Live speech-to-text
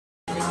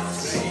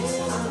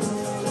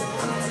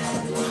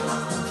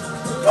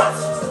And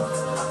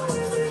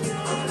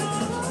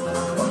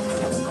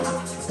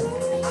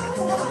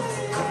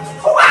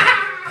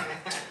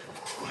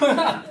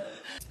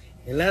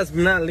last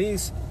but not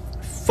least,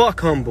 fuck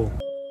humble.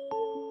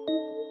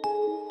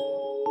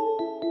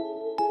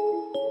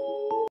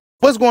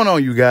 What's going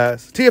on, you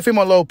guys?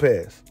 Teofimo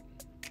Lopez,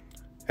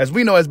 as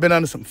we know, has been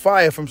under some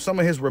fire from some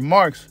of his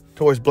remarks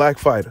towards black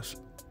fighters.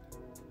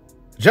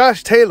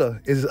 Josh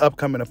Taylor is his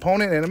upcoming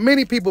opponent, and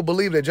many people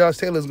believe that Josh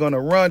Taylor is going to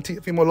run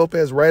Teofimo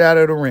Lopez right out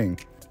of the ring.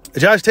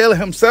 Josh Taylor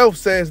himself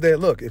says that,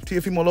 look, if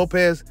Teofimo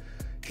Lopez,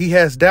 he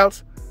has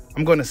doubts,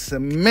 I'm going to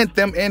cement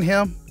them in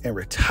him and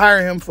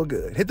retire him for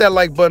good. Hit that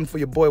like button for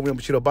your boy, William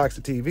Bushido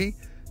Boxing TV.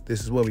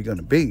 This is where we're going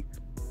to be.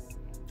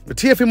 But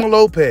Teofimo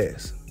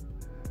Lopez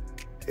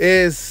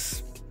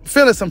is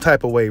feeling some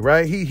type of way,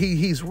 right?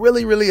 He's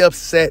really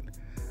upset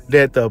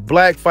that the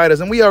black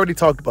fighters, and we already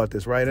talked about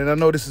this, right? And I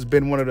know this has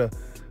been one of the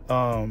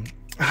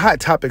hot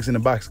topics in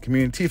the boxing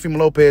community. Teofimo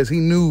Lopez, he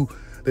knew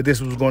that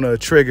this was going to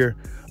trigger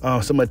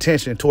some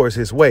attention towards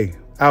his way.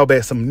 I'll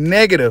bet some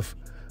negative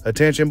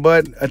attention,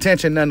 but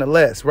attention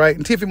nonetheless, right?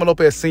 And Teofimo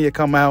Lopez Sr.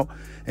 come out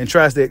and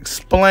tries to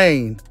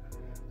explain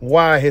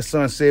why his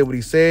son said what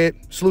he said.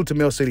 Salute to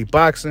Mill City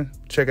Boxing.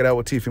 Check it out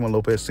what Teofimo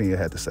Lopez Sr.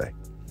 had to say.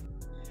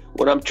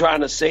 What I'm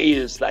trying to say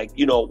is, like,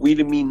 you know, we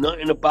didn't mean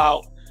nothing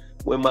about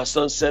when my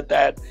son said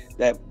that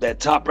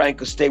Top Rank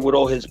could stay with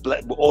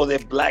all their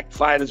black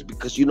fighters,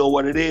 because you know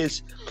what it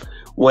is.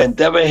 When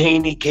Devin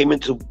Haney came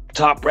into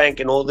Top Rank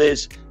and all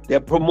this, they're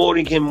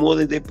promoting him more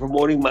than they're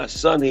promoting my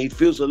son. He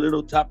feels a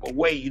little type of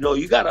way. You know,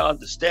 you got to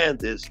understand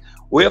this.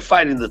 We're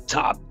fighting the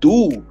top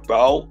dude,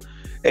 bro.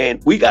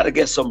 And we got to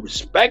get some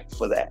respect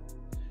for that,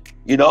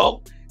 you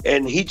know?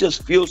 And he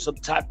just feels some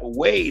type of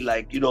way,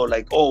 like, you know,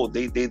 like, oh,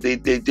 they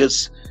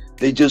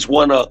just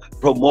want to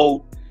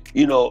promote,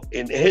 you know,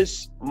 in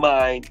his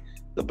mind,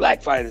 the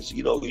black fighters.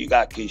 You know, you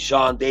got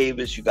Keyshawn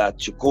Davis, you got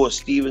Shakur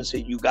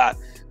Stevenson, you got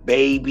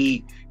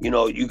Baby, you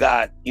know, you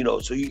got, you know,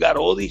 so you got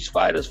all these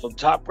fighters from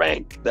Top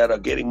Rank that are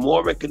getting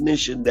more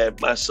recognition that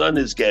my son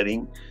is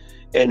getting,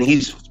 and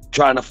he's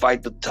trying to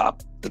fight the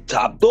top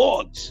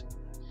dogs.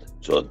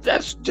 So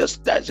that's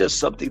just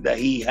something that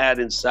he had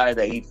inside,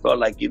 that he felt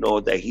like, you know,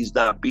 that he's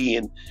not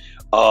being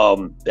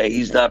what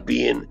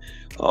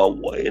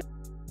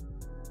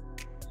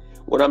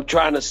I'm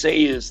trying to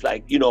say is,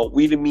 like, you know,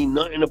 we didn't mean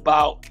nothing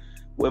about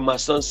when my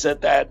son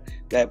said that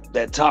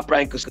Top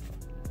Rank is.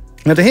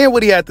 Now, to hear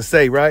what he had to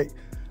say, right?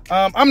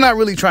 I'm not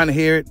really trying to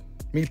hear it.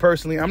 Me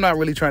personally, I'm not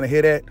really trying to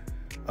hear that.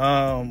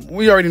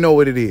 We already know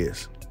what it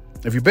is.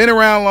 If you've been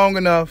around long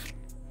enough,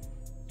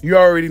 you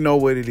already know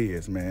what it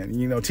is, man.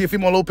 You know,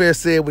 Teofimo Lopez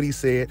said what he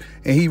said,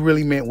 and he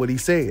really meant what he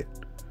said,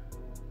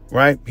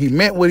 right? He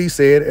meant what he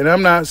said, and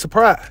I'm not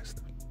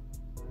surprised.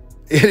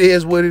 It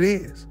is what it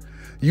is.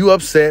 You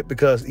upset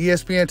because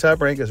ESPN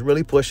Top Rank is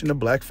really pushing the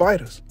black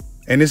fighters.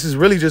 And this is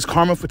really just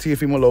karma for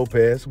Teofimo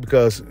Lopez,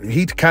 because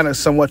he kind of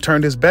somewhat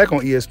turned his back on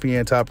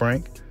ESPN Top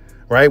Rank,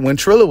 right, when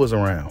Triller was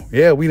around.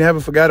 Yeah, we never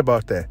forgot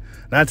about that.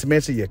 Not to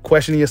mention you're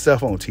questioning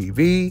yourself on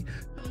TV.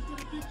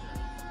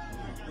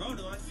 Bro,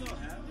 do I still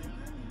have it?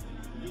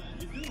 You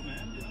do,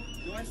 man.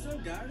 Do I still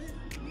got it?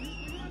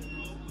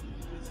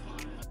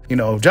 You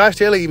know, Josh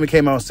Taylor even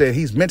came out and said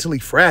he's mentally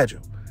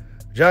fragile.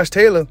 Josh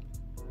Taylor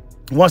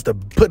wants to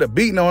put a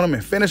beating on him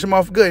and finish him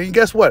off good. And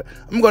guess what?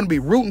 I'm going to be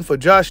rooting for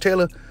Josh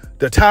Taylor,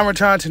 the Tyron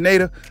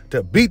Tornado,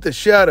 to beat the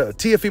shit out of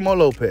Teofimo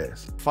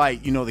Lopez.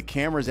 Fight, you know, the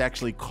cameras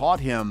actually caught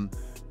him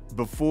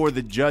before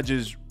the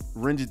judges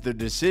rendered the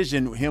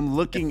decision, him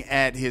looking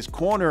at his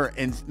corner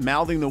and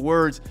mouthing the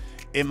words,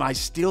 "Am I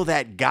still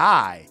that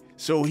guy?"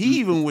 So he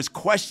even was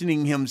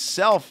questioning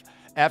himself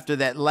after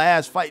that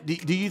last fight.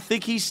 Do you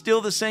think he's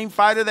still the same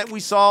fighter that we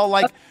saw,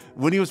 like,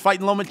 when he was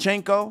fighting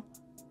Lomachenko?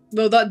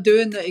 Well, that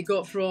doing that he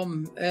got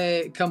from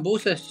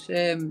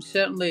Kambosos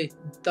certainly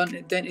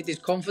dented his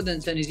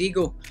confidence and his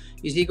ego.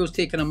 His ego's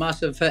taken a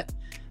massive hit,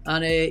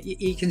 and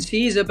you can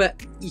see he's a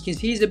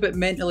bit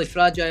mentally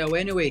fragile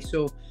anyway.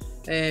 So,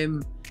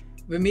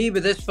 with me,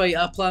 with this fight,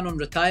 I plan on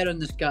retiring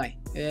this guy.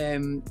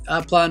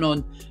 I plan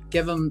on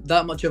giving him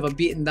that much of a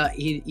beating that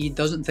he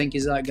doesn't think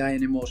he's that guy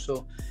anymore.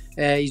 So,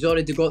 he's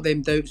already got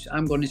them doubts.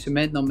 I'm going to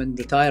cement them and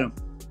retire him.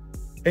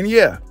 And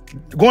yeah,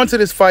 going to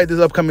this fight this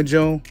upcoming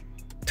June,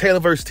 Taylor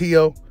versus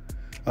Teo.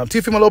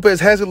 Teofimo Lopez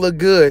hasn't looked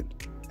good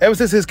ever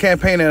since his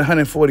campaign at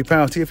 140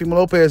 pounds. Teofimo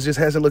Lopez just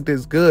hasn't looked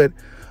as good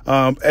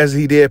as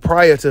he did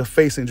prior to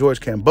facing George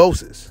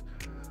Kambosos.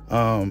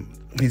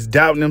 He's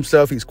doubting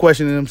himself. He's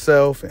questioning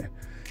himself.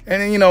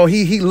 And you know,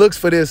 he looks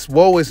for this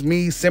woe is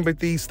me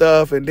sympathy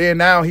stuff. And then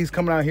now he's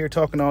coming out here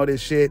talking all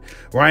this shit.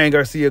 Ryan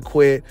Garcia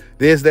quit.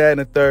 This, that,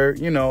 and the third.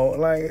 You know,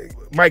 like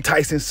Mike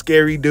Tyson's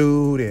scary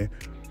dude. And,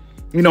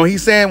 you know,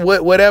 he's saying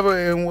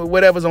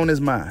whatever's on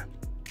his mind.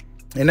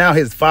 And now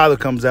his father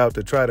comes out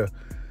to try to,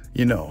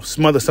 you know,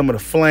 smother some of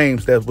the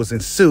flames that was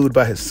ensued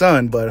by his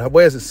son. But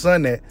where's his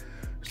son at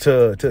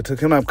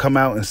to come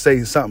out and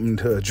say something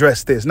to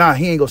address this? Nah,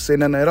 he ain't gonna say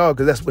nothing at all,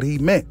 because that's what he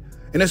meant.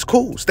 And it's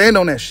cool. Stand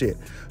on that shit.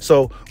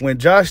 So when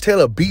Josh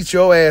Taylor beats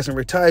your ass and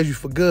retires you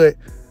for good,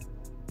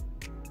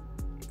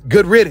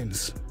 Good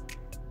riddance.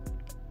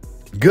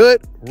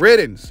 Good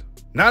riddance.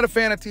 Not a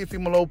fan of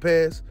Teofimo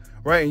Lopez,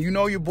 right? And you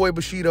know your boy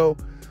Bushido.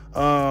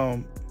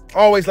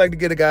 Always like to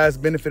give the guys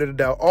benefit of the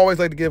doubt. Always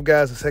like to give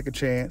guys a second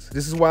chance.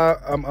 This is why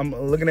I'm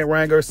looking at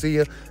Ryan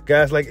Garcia,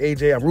 guys like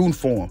AJ. I'm rooting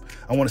for them.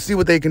 I want to see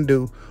what they can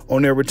do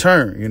on their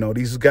return. You know,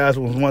 these guys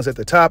were the ones at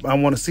the top. I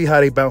want to see how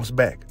they bounce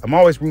back. I'm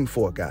always rooting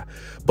for a guy.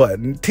 But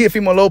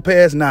Teofimo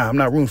Lopez, nah, I'm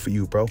not rooting for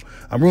you, bro.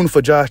 I'm rooting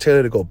for Josh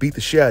Taylor to go beat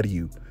the shit out of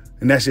you.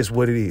 And that's just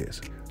what it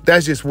is.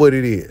 That's just what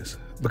it is.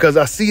 Because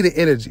I see the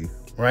energy,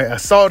 right? I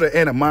saw the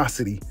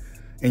animosity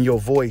in your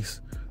voice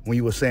when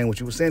you were saying what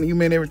you were saying. You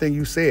meant everything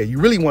you said. You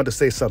really wanted to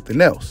say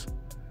something else.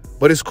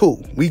 But it's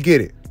cool. We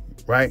get it,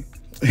 right?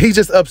 He's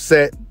just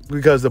upset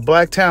because the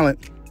black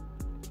talent,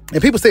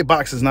 and people say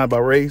boxing is not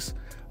about race,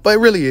 but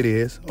really it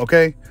is,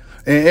 okay?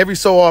 And every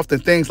so often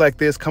things like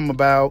this come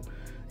about,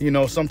 you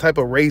know, some type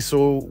of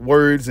racial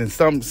words and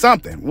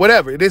something,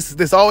 whatever.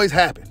 This always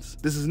happens.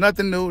 This is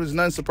nothing new. There's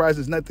nothing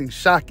surprising. There's nothing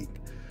shocking.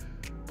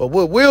 But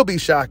what will be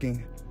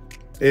shocking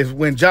is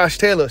when Josh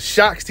Taylor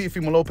shocks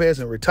Teofimo Lopez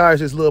and retires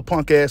his little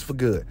punk ass for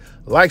good.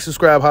 Like,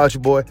 subscribe, holla at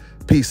your boy.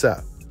 Peace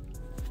out.